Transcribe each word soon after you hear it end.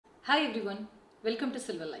Hi everyone, welcome to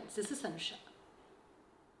Silverlines. This is Anusha.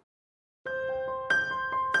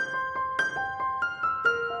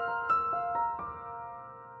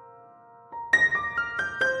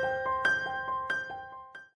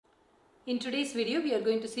 In today's video, we are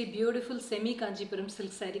going to see beautiful semi Kanchipuram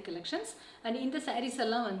silk saree collections. And in the sarees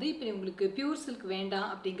எல்லாம் வந்து இப்போ உங்களுக்கு pure silk வேண்டாம்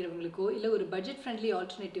அப்படிங்கிறவங்களுக்கோ இல்ல ஒரு budget friendly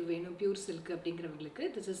alternative வேணும் pure silk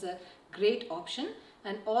அப்படிங்கிறவங்களுக்கு this is a great option.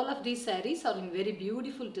 And all of these sarees are in very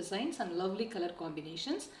beautiful designs and lovely color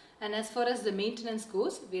combinations. And as far as the maintenance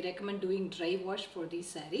goes, we recommend doing dry wash for these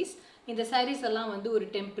sarees. இந்த sarees எல்லாம் வந்து ஒரு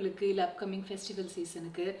டெம்பிளுக்கு இல்ல upcoming festival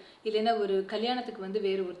seasonக்கு இல்லனா ஒரு கல்யாணத்துக்கு வந்து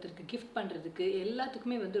வேற ஒருத்தருக்கு gift பண்றதுக்கு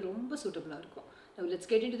எல்லாத்துக்குமே வந்து ரொம்ப சூட்டபிளா இருக்கும். Now let's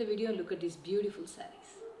get into the video and look at these beautiful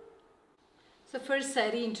sarees. So first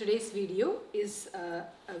saree in today's video is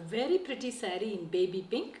a very pretty saree in baby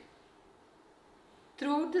pink.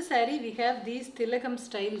 Throughout the saree we have these Tilakam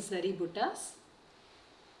style zari buttas.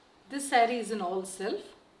 This saree is in all self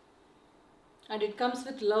and it comes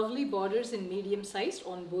with lovely borders in medium sized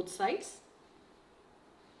on both sides.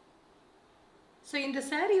 So in the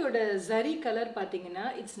saree oda zari color pathina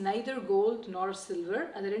it's neither gold nor silver.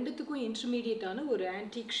 Adu rendukkum intermediate ana or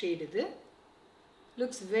antique shade idu.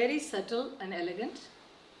 Looks very subtle and elegant.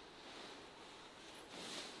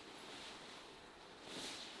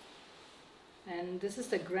 And this is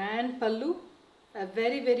the grand pallu, a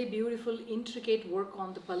very beautiful intricate work on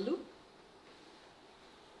the pallu.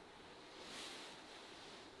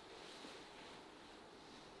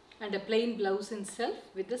 And a plain blouse in self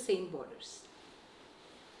with the same borders.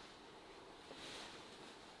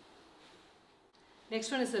 Next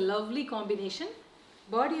one is a lovely combination.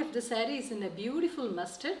 Body of the saree is in a beautiful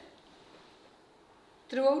mustard.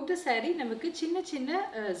 Throughout the saree namakku chinna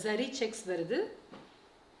zari checks varudhu.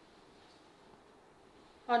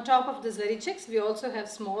 On top of the zari checks we also have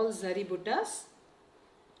small zari buttas.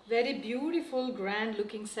 Very beautiful grand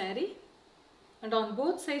looking saree. And on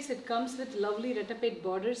both sides it comes with lovely retapate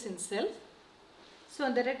borders in self. So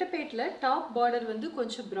on the retapate la top border vandu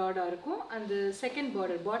konjam broad ah irukum and the second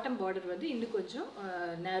border bottom border vandu innu konjam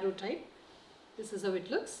narrow type. This is how it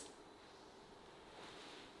looks.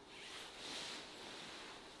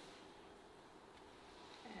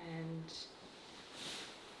 And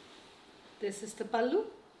this is the pallu.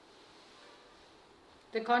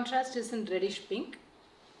 The contrast is in reddish pink.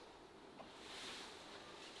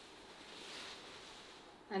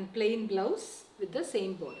 And plain blouse with the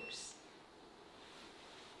same borders.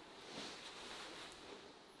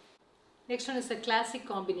 Next one is a classic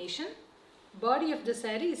combination. Body of the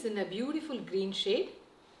saree is in a beautiful green shade.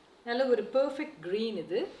 Nalla oru perfect green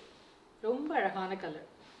idu. Romba alagana color.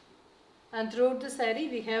 And throughout the saree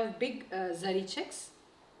we have big zari checks.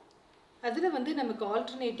 Adula vandu namakku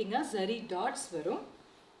alternating zari dots varum.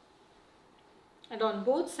 And on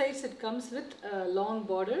both sides it comes with long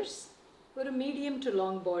borders. Or medium to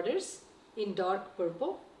long borders in dark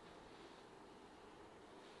purple.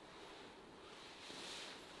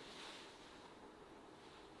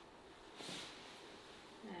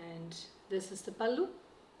 And this is the pallu.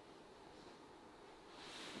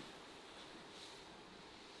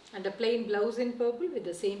 And a plain blouse in purple with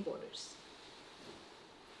the same borders.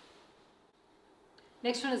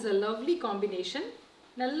 Next one is a lovely combination.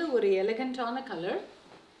 Nalla or elegant on a color.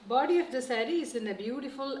 Body of the saree is in a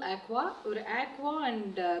beautiful aqua or aqua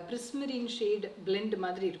and prismarine shade blend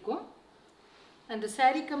madri irukum. And the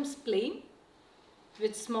saree comes plain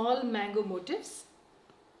with small mango motifs.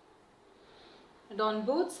 And on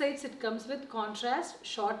both sides it comes with contrast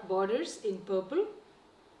short borders in purple.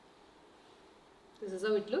 This is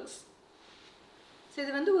how it looks. So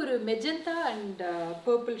idu vandu oru magenta and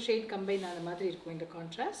purple shade combine ana madri irukum in the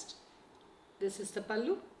contrast. This is the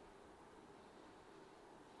pallu.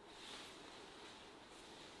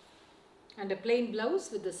 And a plain blouse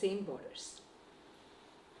with the same borders.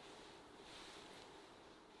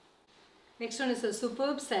 Next one is a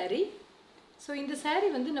superb saree. So in the saree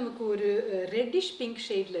vandu namakku oru reddish pink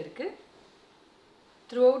shade la irukku.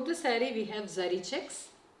 Throughout the saree we have zari checks.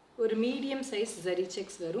 Oru medium size zari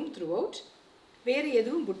checks varum throughout. Vera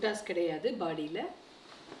edhum buttas kedaiyadu body la.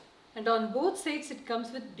 And on both sides it comes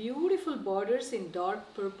with beautiful borders in dark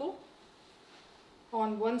purple.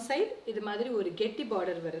 On one side, idu madri oru getti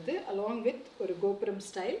border varudhu along with oru gopuram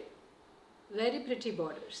style. Very pretty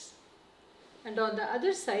borders. And on the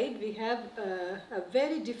other side, we have a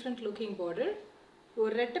very different looking border.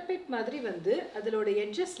 Oru rettapet madri vandu adaloda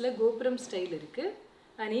edges la gopuram style irukku.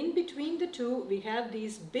 And in between the two, we have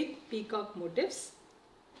these big peacock motifs.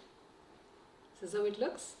 This is how it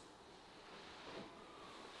looks.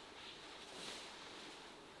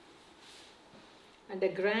 And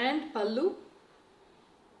a grand pallu.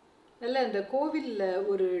 நல்ல அந்த கோவில்ல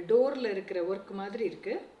ஒரு டோர்ல இருக்கிற work மாதிரி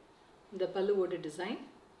இருக்கு இந்த பல்லுவோட design.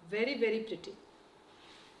 Very very pretty.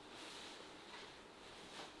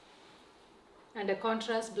 And a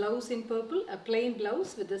contrast blouse in purple, a plain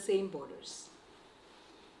blouse with the same borders.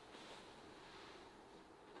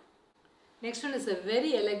 Next one is a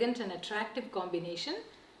very elegant and attractive combination.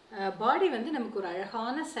 Body வந்து நமக்கு ஒரு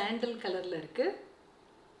அழகான சாண்டல் கலர்ல இருக்கு.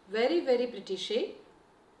 Very very pretty shade.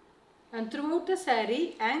 And throughout the saree,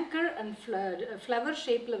 anchor and flower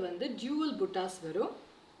shapeல வந்து dual buttas வரும்.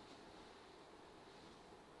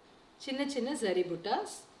 சின்ன சின்ன zari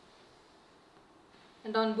buttas.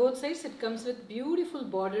 And on both sides it comes with beautiful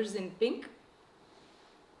borders in pink.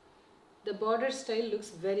 The border style looks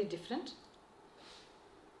very different.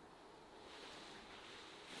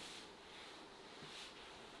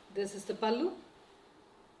 This is the pallu.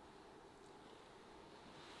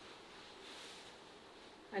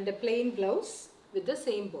 And a plain blouse with the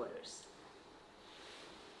same borders.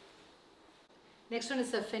 Next one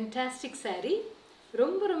is a fantastic saree.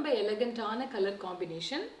 Romba elegant ஆன color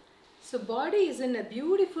combination. So body is in a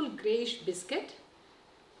beautiful greyish biscuit.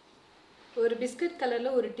 ஒரு biscuit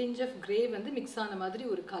colorல ஒரு tinge of grey வந்து mix ஆன மாதிரி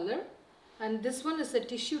ஒரு color. And this one is a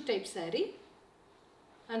tissue type saree.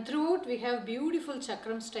 And throughout we have beautiful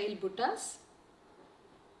chakram style buttas.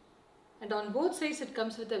 And on both sides it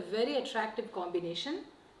comes with a very attractive combination.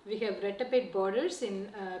 We have retapet borders in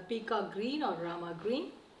peacock green or rama green.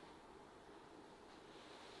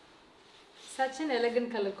 Such an elegant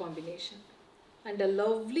color combination. And a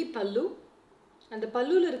lovely pallu. And the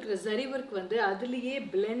pallu இருக்கிற zari work வந்து அதிலேயே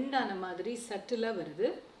blend ஆன மாதிரி subtle-ஆ வருது.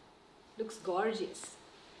 Looks gorgeous.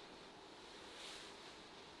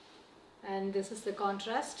 And this is the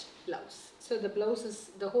contrast blouse. So the blouse is,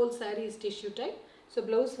 the whole saree is tissue type. So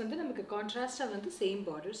blouse வந்து நமக்கு contrast-ஆ வந்து same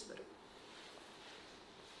borders வரும்.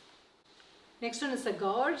 Next one is a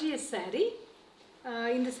gorgeous saree.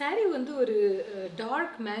 இந்த saree வந்து ஒரு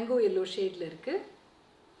dark mango yellow shadeல இருக்கு.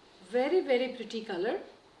 Very very pretty color.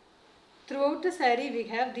 Throughout the saree we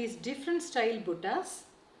have these different style buttas.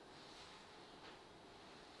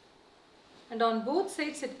 And on both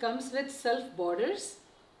sides it comes with self borders.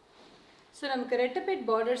 So நமக்கு retapet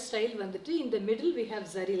border style வந்துட்டு in the middle we have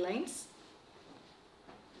zari lines.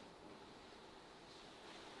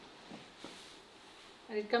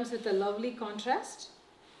 And it comes with a lovely contrast.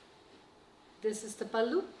 This is the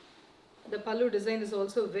pallu. The pallu design is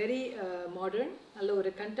also very modern. நல்ல ஒரு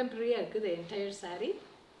contemporary இருக்கு the entire saree.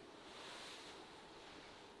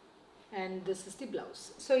 And this is the blouse.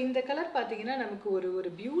 So இந்த color பாத்தீங்கன்னா நமக்கு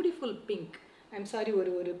ஒரு beautiful pink. I'm sorry,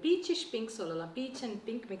 ஒரு peachish pink சொல்லலாம். Peach and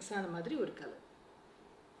pink mix ஆன மாதிரி ஒரு color.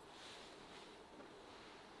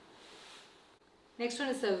 Next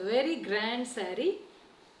one is a very grand saree.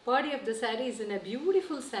 Body of the saree is in a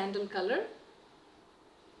beautiful sandal color.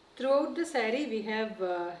 Throughout the saree we have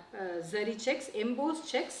zari checks, embossed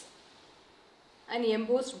checks and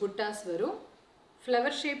embossed buttas varum.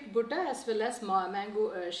 Flower shaped butta as well as mango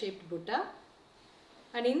shaped butta.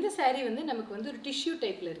 And in the saree வந்து நமக்கு வந்து ஒரு tissue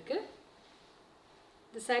type ல இருக்கு.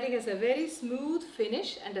 The saree has a very smooth finish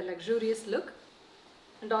and a luxurious look.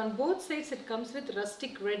 And on both sides it comes with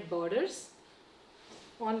rustic red borders.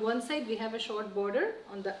 On one side we have a short border,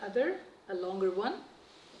 on the other a longer one.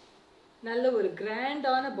 நல்ல ஒரு grand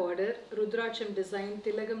ஆன border, ருத்ராட்சம் design,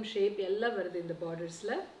 திலகம் shape எல்லாம் வருது இந்த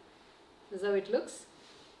bordersல. This is how it looks.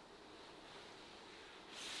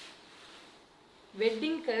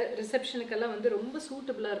 Wedding receptionக்கெல்லாம் வந்து ரொம்ப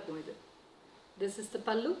சூட்டபிளா இருக்கும் இது. This is the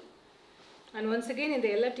pallu. And once again இந்த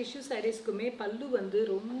எல்லா tissue sareesக்குமே pallu வந்து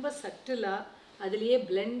ரொம்ப சட்டிலா அதிலேயே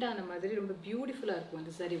blend ஆன மாதிரி ரொம்ப பியூட்டிஃபுல்லா இருக்கும்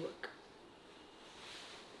அந்த saree work.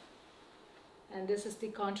 And this is the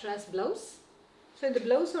contrast blouse. So இந்த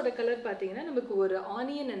blouse ஓட கலர் பாத்தீங்கன்னா நமக்கு ஒரு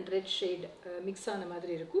onion and red shade mix ஆன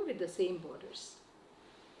மாதிரி இருக்கும் with the same borders.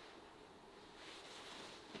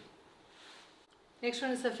 Next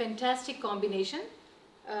one is a fantastic combination.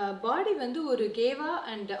 Body வந்து ஒரு கேவா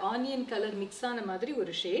and onion color mix ஆன மாதிரி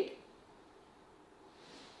ஒரு shade.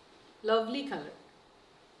 Lovely color.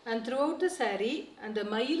 And throughout the saree அந்த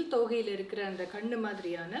மயில் தோகையில இருக்கிற அந்த கண்ணு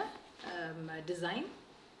மாதிரியான design,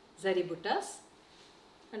 zari buttas.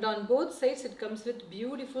 And on both sides it comes with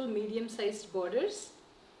beautiful medium sized borders.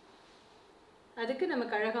 அதுக்கு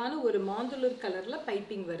நமக்கு அழகான ஒரு மாந்துளூர் கலர்ல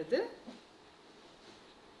பைப்பிங் வருது.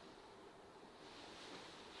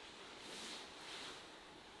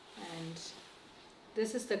 And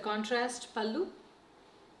this is the contrast pallu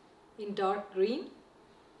in dark green.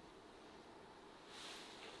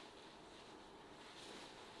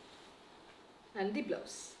 And the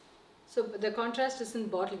blouse. So the contrast is in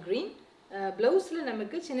bottle green. Blouse la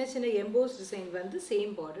namakku chinna chinna embossed design vandu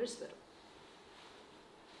same borders varum.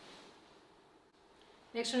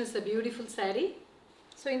 Next one is a beautiful saree.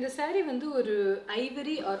 So in the saree வந்து ஒரு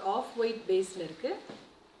ivory or off-white baseல இருக்கு.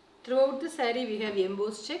 Throughout the saree we have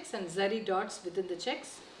embossed checks and zari dots within the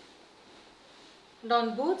checks. And on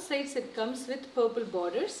both sides it comes with purple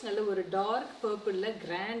borders. நல்ல ஒரு dark purple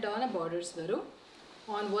grand ஆன borders வரும்.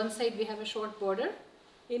 On one side we have a short border.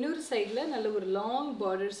 இன்னொரு sideல நல்ல ஒரு long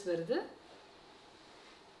borders வருது.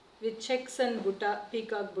 With checks and butta,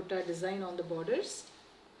 peacock butta design on the borders.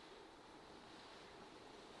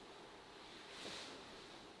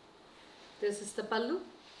 This is the pallu.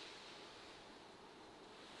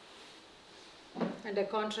 And a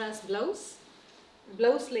contrast blouse.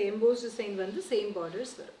 Blouse la embossed design vandu same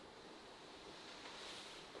borders varum.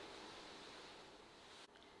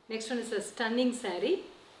 Next one is a stunning saree.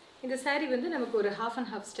 In the saree vandu namakku oru half and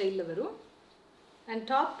half style la varum. And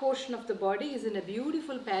top portion of the body is in a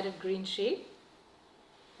beautiful parrot green shade.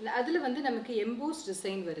 And adula vandu namakku embossed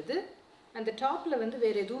design varudhu. And the top la vandu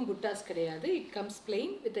vera edhum buttas kedaiyadhu. It comes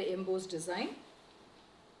plain with the embossed design.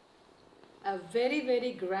 A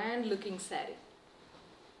very grand looking saree.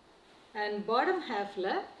 And bottom half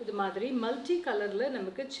la idu madri multi color la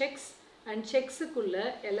namakku checks and checks kulla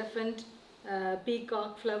elephant, peacock,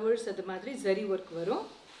 flowers adu madri zari work varum.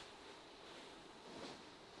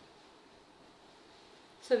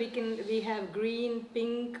 So we have green,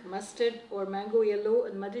 pink, mustard or mango yellow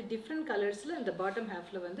and madri different colors la and the bottom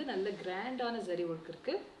half la vandu nalla grand ana zari work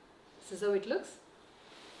irukku. This is how it looks.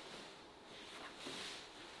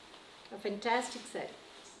 A fantastic saree.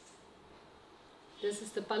 This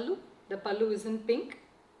is the pallu. The pallu is in pink.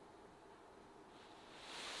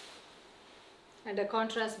 And a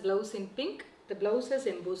contrast blouse in pink. The blouse has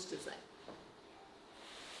embossed design.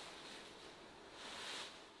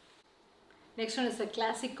 Next one is a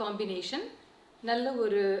classic combination. Nalla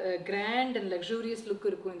oru grand and luxurious look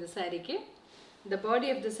irukku in the saree ke. The body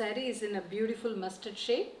of the saree is in a beautiful mustard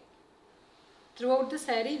shade. Throughout the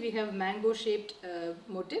saree we have mango shaped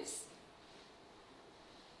motifs.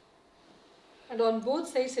 And on both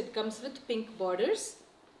sides it comes with pink borders.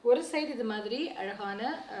 One side idu madri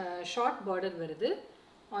alagana short border varudhu.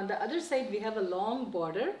 On the other side we have a long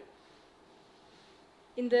border.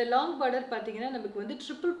 In the long border pathina namakku vandu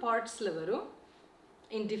triple parts la varum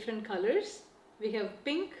in different colors. We have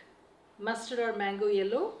pink, mustard or mango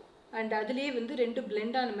yellow and adliye vandu rendu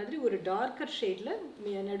blend ana madri oru darker shade la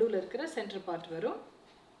nadula irukra center part varum.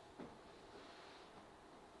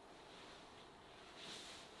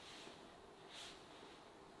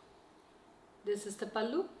 This is the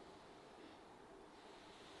pallu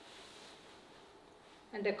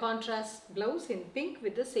and a contrast blouse in pink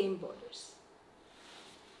with the same borders.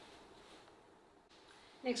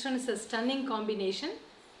 Next one is a stunning combination.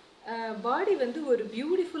 Body vandu oru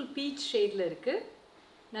beautiful peach shade la irukku.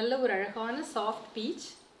 Nalla oru alagana soft peach.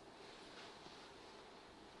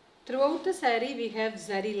 Throughout the saree we have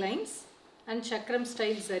zari lines and chakram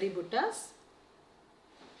style zari buttas.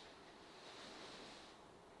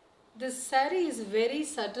 This saree is very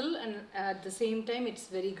subtle and at the same time it's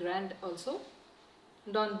very grand also.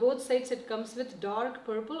 And on both sides it comes with dark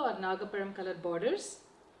purple or nagaparam color borders.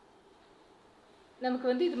 நமக்கு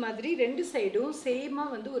வந்து இது மாதிரி ரெண்டு சைடும் சேமா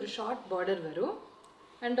வந்து ஒரு short border வரும்.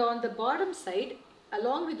 And on the bottom side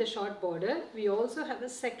along with the short border we also have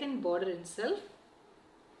a second border itself.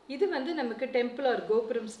 இது வந்து நமக்கு temple or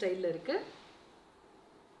gopuram style இருக்கு.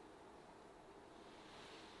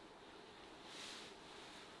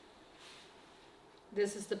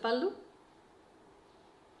 This is the pallu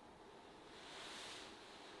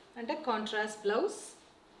and a contrast blouse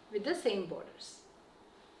with the same borders.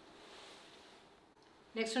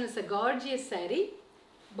 Next one is a gorgeous saree.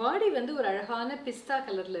 Body vandu oru alagana pista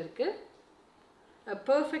color la irukku. A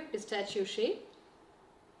perfect pistachio shade.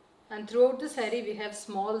 And throughout the saree we have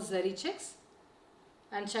small zari checks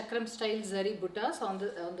and chakram style zari buttas on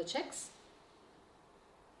the checks.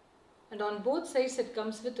 And on both sides it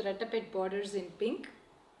comes with retapet borders in pink.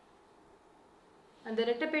 And the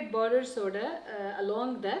retapet borders oda along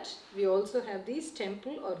that we also have these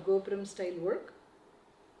temple or gopuram style work.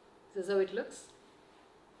 This is how it looks.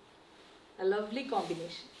 A lovely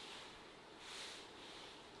combination.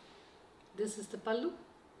 This is the pallu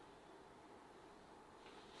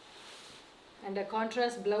and a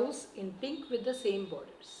contrast blouse in pink with the same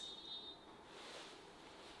borders.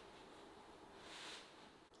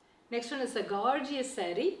 Next one is a gorgeous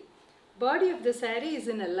saree. Body of the saree is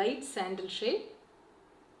in a light sandal shade.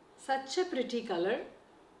 Such a pretty color.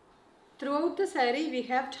 Throughout the saree we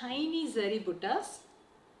have tiny zari buttas.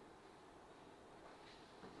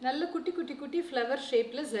 Nalla kutti kutti kutti flower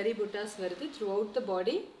shape la zari buttas varudhu throughout the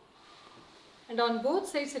body. And on both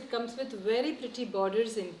sides it comes with very pretty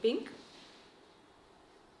borders in pink.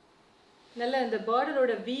 நல்ல அந்த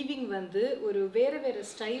பார்டரோட weaving வந்து ஒரு வேறு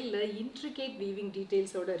ஸ்டைலில் intricate weaving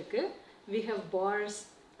டீட்டெயில்ஸோடு இருக்குது. We have bars,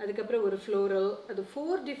 அதுக்கப்புறம் ஒரு floral, அது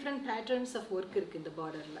 4 different patterns of work இருக்குது இந்த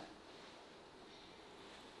பார்டரில்.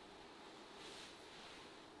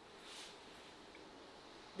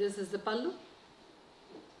 This is the pallu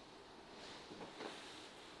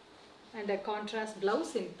and a contrast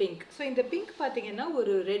blouse in pink. So இந்த pink பார்த்தீங்கன்னா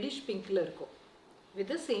ஒரு reddish pinkல இருக்கும் with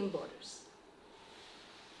the same borders.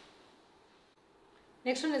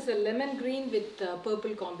 Next one is a lemon green with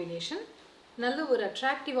purple combination. நல்ல ஒரு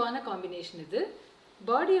attractive-ஆன combination இது.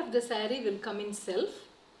 Body of the saree will come in self.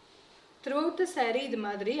 Throughout the saree இது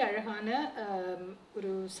மாதிரி அழகான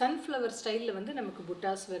ஒரு sunflower ஸ்டைலில் வந்து நமக்கு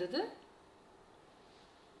புட்டாஸ் வருது.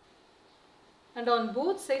 And on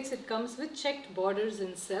both sides it comes with checked borders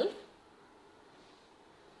in self.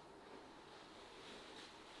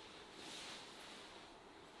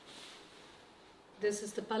 This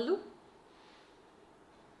is the pallu.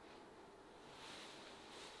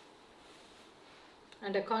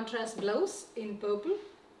 And a contrast blouse in purple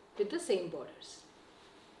with the same borders.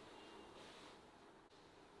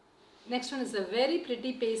 Next one is a very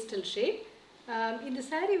pretty pastel shade. இந்த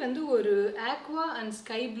saree வந்து ஒரு aqua and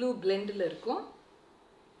sky blue blendல இருக்கும்.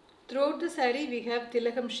 Throughout the saree we have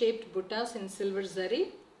tilakam shaped buttas in silver zari.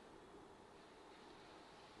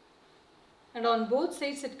 And on both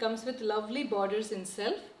sides it comes with lovely borders in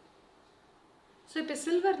self. So இப்போ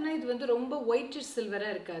சில்வர்னா இது வந்து ரொம்ப whitish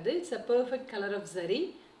சில்வராக இருக்காது. It's a perfect colour of zari.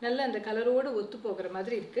 நல்ல அந்த கலரோடு ஒத்து போகிற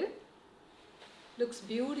மாதிரி இருக்குது. Looks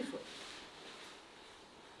beautiful.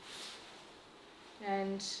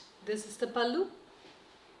 And this is the பல்லு.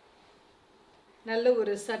 நல்ல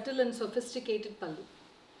ஒரு சட்டில் அண்ட் சொஃபிஸ்டிகேட்டட் பல்லு.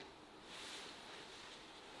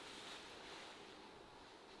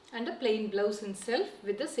 And a plain blouse in self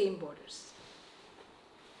with the same borders.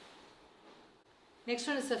 Next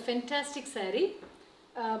one is a fantastic saree.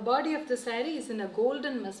 Body of the saree is in a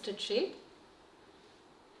golden mustard shade.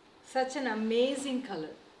 Such an amazing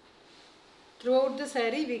color. Throughout the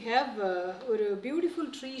saree we have ஒரு beautiful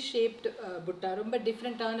tree shaped butta. ரொம்ப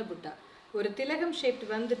டிஃப்ரெண்ட்டான butta. ஒரு திலகம் shaped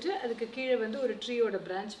வந்துட்டு அதுக்கு கீழே வந்து ஒரு ட்ரீயோட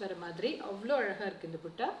branch வர மாதிரி அவ்வளோ அழகாக இருக்குது இந்த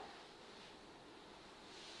butta.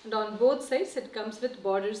 And on both sides it comes with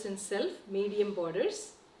borders in self, medium borders.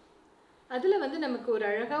 அதில் வந்து நமக்கு ஒரு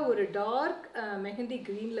அழகாக ஒரு டார்க் மெஹந்தி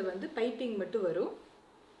க்ரீனில் வந்து பைப்பிங் மட்டும் வரும்.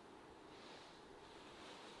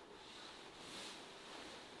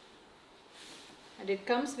 And it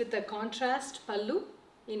comes with a contrast pallu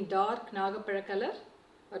in dark நாகப்பழ color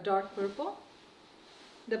or dark purple.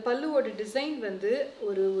 இந்த பல்லுவோட டிசைன் வந்து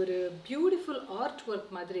ஒரு பியூட்டிஃபுல் ஆர்ட்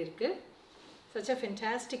ஒர்க் மாதிரி இருக்குது. Such a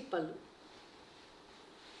fantastic pallu.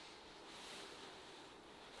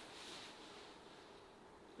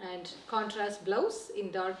 And contrast blouse in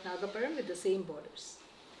dark nagaparam with the same borders.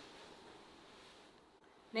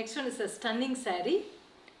 Next one is a stunning saree.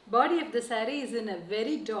 Body of the saree is in a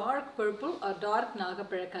very dark purple or dark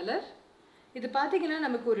nagapara color. இது பார்த்தீங்கன்னா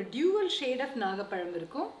நமக்கு ஒரு dual shade of நாகப்பழம்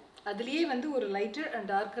இருக்கும். அதுலேயே வந்து ஒரு lighter and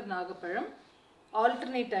darker நாகப்பழம்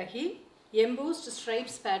alternate ஆகி embossed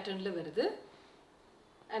stripes patternல வருது.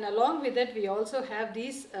 And along with that we also have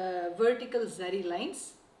these vertical zari lines.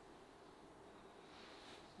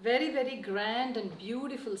 Very very grand and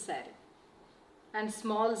beautiful saree. And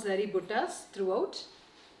small zari buttas throughout.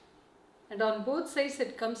 And on both sides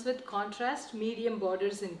it comes with contrast medium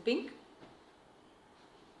borders in pink.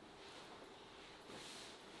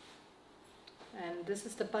 And this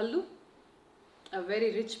is the pallu. A very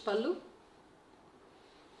rich pallu.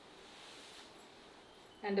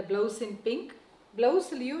 And a blouse in pink. Blouse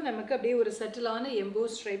liyu namakku அப்படியே ஒரு சட்டிலான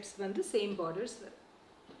embossed stripes வந்து same borders வரும்.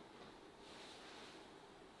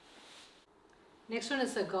 Next one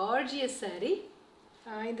is a gorgeous saree.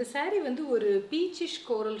 இந்த saree வந்து ஒரு peachish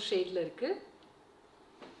coral shadeல இருக்கு.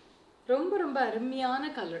 ரொம்ப அருமையான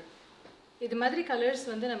கலர். இது மாதிரி கலர்ஸ்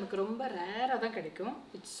வந்து நமக்கு ரொம்ப ரேராக தான் கிடைக்கும்.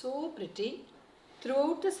 It's so pretty.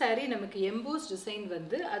 Throughout the saree நமக்கு embossed design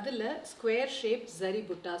வந்து அதில் square shaped zari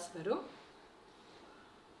buttas வரும்.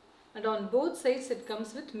 And on both sides it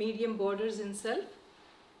comes with medium borders in self.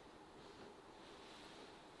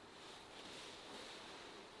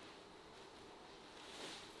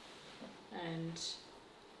 And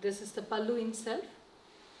this is the pallu in self.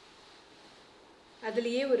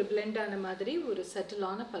 அதிலேயே ஒரு blend ஆன மாதிரி ஒரு settle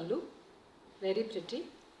ஆன pallu. Very pretty.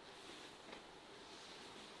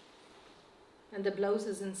 And the blouse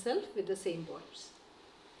is in self with the same borders.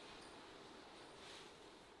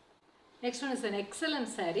 Next one is an excellent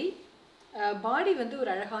saree. Body வந்து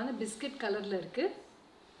ஒரு அழகான biscuit கலர்ல இருக்கு.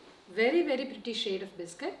 Very very pretty shade of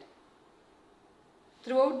biscuit.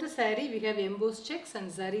 Throughout the saree we have embossed checks and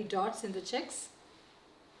zari dots in the checks.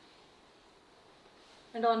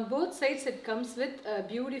 And on both sides it comes with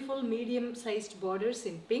beautiful medium sized borders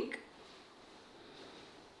in pink.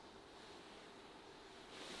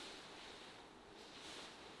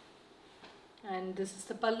 And this is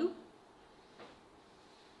the pallu.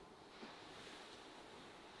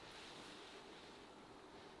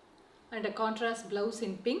 And a contrast blouse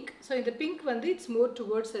in pink. So in the pink it's more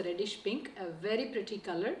towards a reddish pink, a very pretty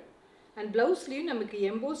color. And blouse sleeve namakku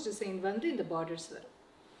embossed design in the borders varum.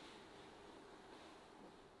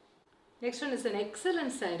 Next one is an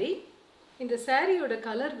excellent saree. In the saree oda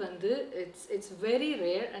color it's very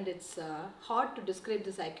rare and it's hard to describe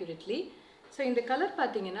this accurately. So in the color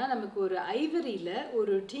pathina namakku oru ivory la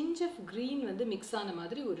oru tinge of green mix ana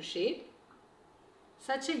madri oru shade.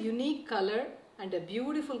 Such a unique color and a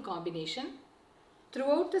beautiful combination.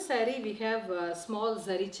 Throughout the saree we have small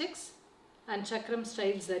zari checks and chakram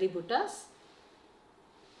style zari buttas.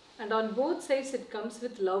 And on both sides it comes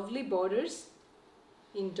with lovely borders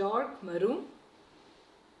in dark maroon.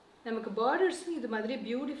 நமக்கு borders இது மாதிரி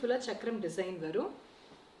beautiful chakram design வரும்.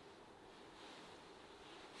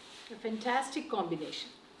 A fantastic combination.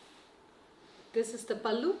 This is the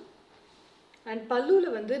pallu. And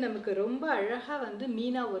palluல நமக்கு ரொம்ப அழகா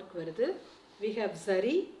Meena work வருது. We have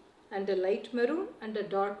zari and a light maroon and a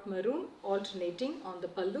dark maroon alternating on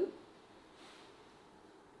the pallu.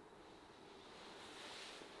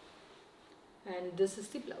 And this is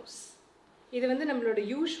the blouse. இது நம்மளோட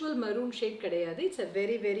usual maroon shade கிடையாது. It's a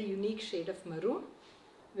very very unique shade of maroon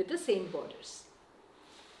with the same borders.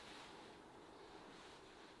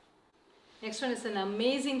 Next one is an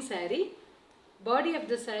amazing saree. Body of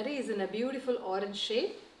the saree is in a beautiful orange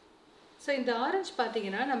shade. So இந்த orange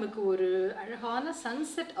பாத்தீங்கன்னா நமக்கு ஒரு அழகான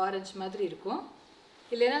sunset orange மாதிரி இருக்கும்.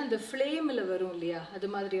 இல்லனா அந்த flameல வரும் இல்லையா அது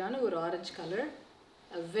மாதிரியான ஒரு orange color.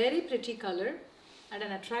 A very pretty color and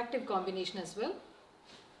an attractive combination as well.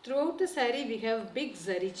 Throughout the saree we have big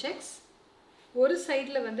zari checks. One side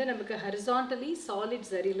la நமக்கு horizontally solid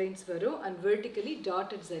zari lines வரும் and vertically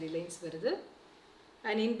dotted zari lines வருது.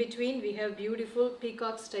 And in between we have beautiful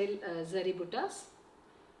peacock style zari buttas.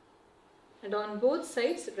 And on both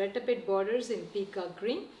sides rettapet borders in peacock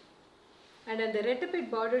green. And அந்த rettapet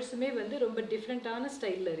borders ரொம்ப டிஃபரண்டான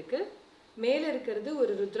ஸ்டைல்ல இருக்கு. மேல இருக்குது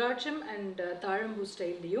ஒரு ருத்ராட்சம் and தாழம்பூ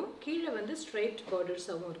ஸ்டைல்லயும் கீழ striped borders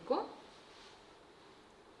ஆவும் இருக்கும்.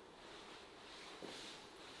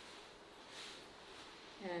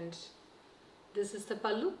 And this is the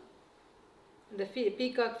pallu. The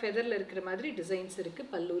peacock feather la irukra madri designs irukku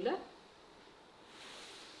pallu la.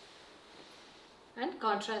 And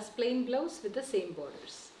contrast plain blouse with the same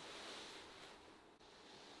borders.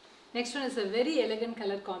 Next one is a very elegant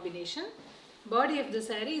color combination. Body of the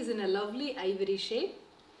saree is in a lovely ivory shade.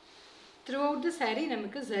 Throughout the saree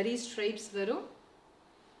namakku zari stripes varum.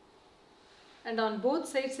 And on both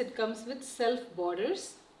sides it comes with self borders.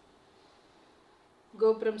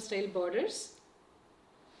 Gopuram style borders.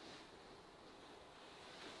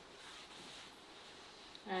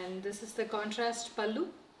 And this is the contrast pallu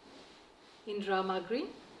in rama green.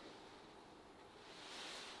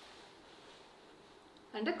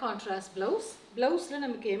 And a contrast blouse. Blouse la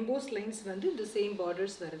namakku embossed lines the same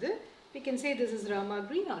borders varudhu. We can say this is rama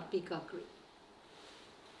green or peacock green.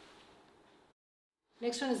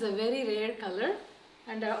 Next one is a very rare color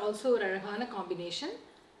and also ஒரு அழகான combination.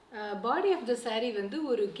 Body of the saree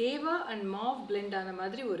ஒரு geva and mauve blend ஆன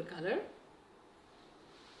மாதிரி ஒரு color.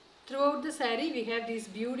 Throughout the saree we have these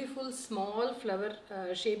beautiful small flower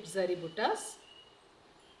shaped zari buttas.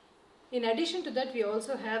 In addition to that we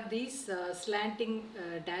also have these slanting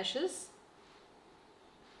dashes.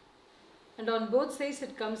 And on both sides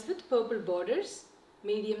it comes with purple borders,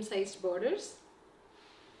 medium sized borders.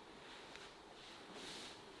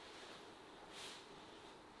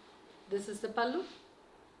 This is the pallu.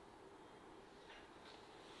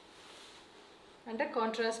 And a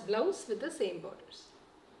contrast blouse with the same borders.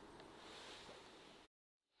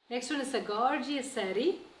 Next one is a gorgeous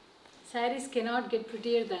saree. Sarees cannot get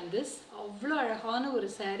prettier than this. Avlo alagana oru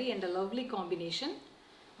saree and a lovely combination.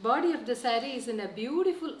 Body of the saree is in a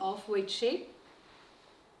beautiful off-white shade.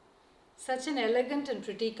 Such an elegant and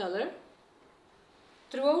pretty color.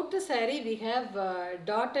 Throughout the saree we have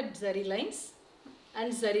dotted zari lines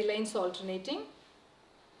and zari lines alternating.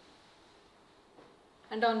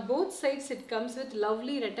 And on both sides it comes with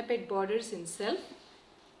lovely rettapet borders in self.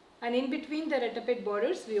 And in between the rettapet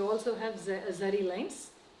borders we also have zari lines.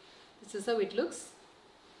 This is how it looks.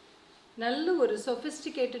 நல்ல ஒரு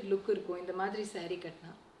sophisticated look இருக்கும் இந்த மாதிரி saree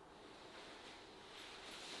கட்டினா.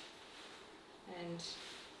 And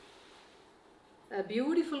a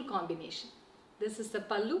beautiful combination. This is the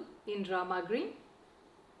pallu in rama green.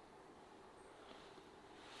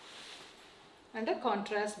 and a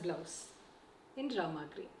contrast blouse in Rama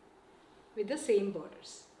green with the same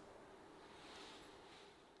borders.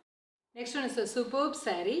 Next one is a superb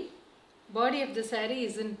saree. Body of the saree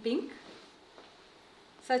is in pink.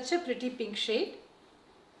 Such a pretty pink shade.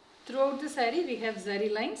 Throughout the saree we have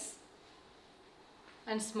zari lines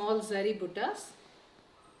and small zari buttas.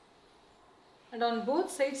 And on both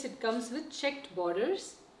sides it comes with checked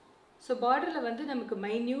borders. So border la vandu namakku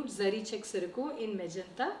minute zari checks irukum in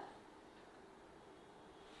magenta.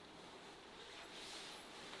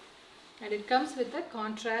 And it comes with a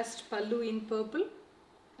contrast pallu in purple.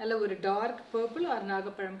 Alla oru dark purple or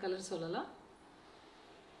nagaparam color sollala.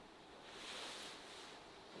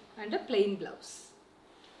 And a plain blouse.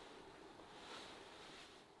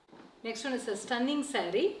 Next one is a stunning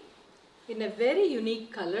saree in a very unique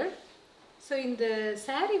color. So in the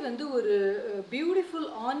saree vandu oru beautiful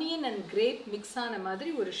onion and grape mix ஆன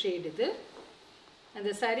மாதிரி ஒரு shade இது. And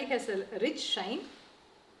the saree has a rich shine.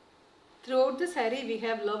 Throughout the saree we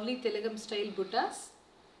have lovely Telegam style buttas.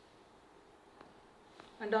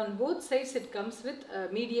 And on both sides it comes with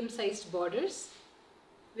medium sized borders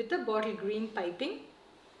with a bottle green piping.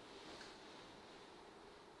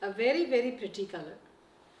 A very very pretty color.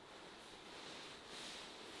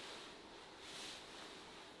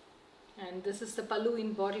 And this is the pallu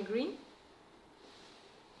in bottle green.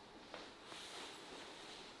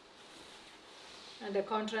 And a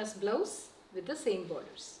contrast blouse with the same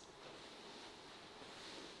borders.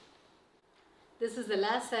 This is the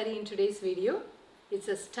last saree in today's video. It's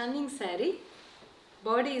a stunning saree.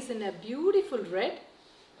 Body is in a beautiful red.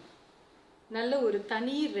 Nalla oru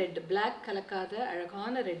thani red, black kalakada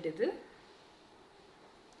alagana red idu.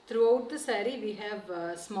 Throughout the saree we have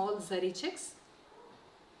small zari checks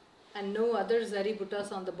and no other zari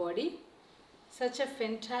buttas on the body. Such a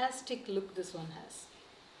fantastic look this one has.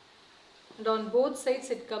 And on both sides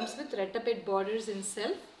it comes with rettapet borders in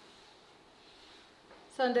self.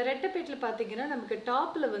 So அந்த ரெட்டப்பேட்ல பாத்தீங்கன்னா நமக்கு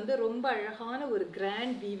டாப்ல வந்து ரொம்ப அழகான ஒரு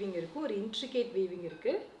grand weaving இருக்கு, ஒரு intricate weaving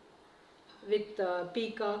இருக்கு with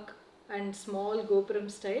peacock and small gopuram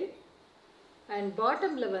style, and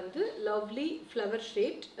bottomல வந்து lovely flower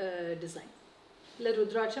shaped design. இல்ல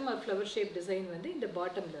ருத்ராட்சம் or flower shaped design வந்து இந்த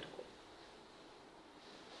bottomல இருக்கும்.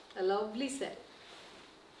 A lovely saree.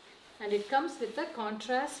 And it comes with a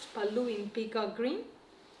contrast pallu in peacock green,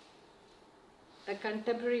 a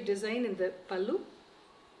contemporary design in the pallu,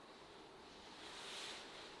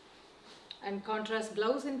 and contrast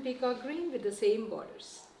blouse in peacock green with the same borders.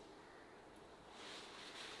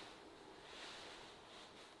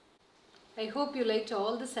 I hope you liked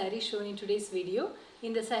all the sarees shown in today's video.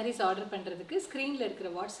 In the sarees order பண்றதுக்கு screenல இருக்கிற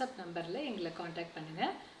WhatsApp numberல எங்களை contact பண்ணுங்க,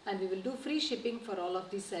 and we will do free shipping for all of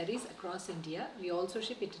these sarees across India. We also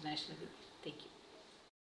ship internationally. Thank you.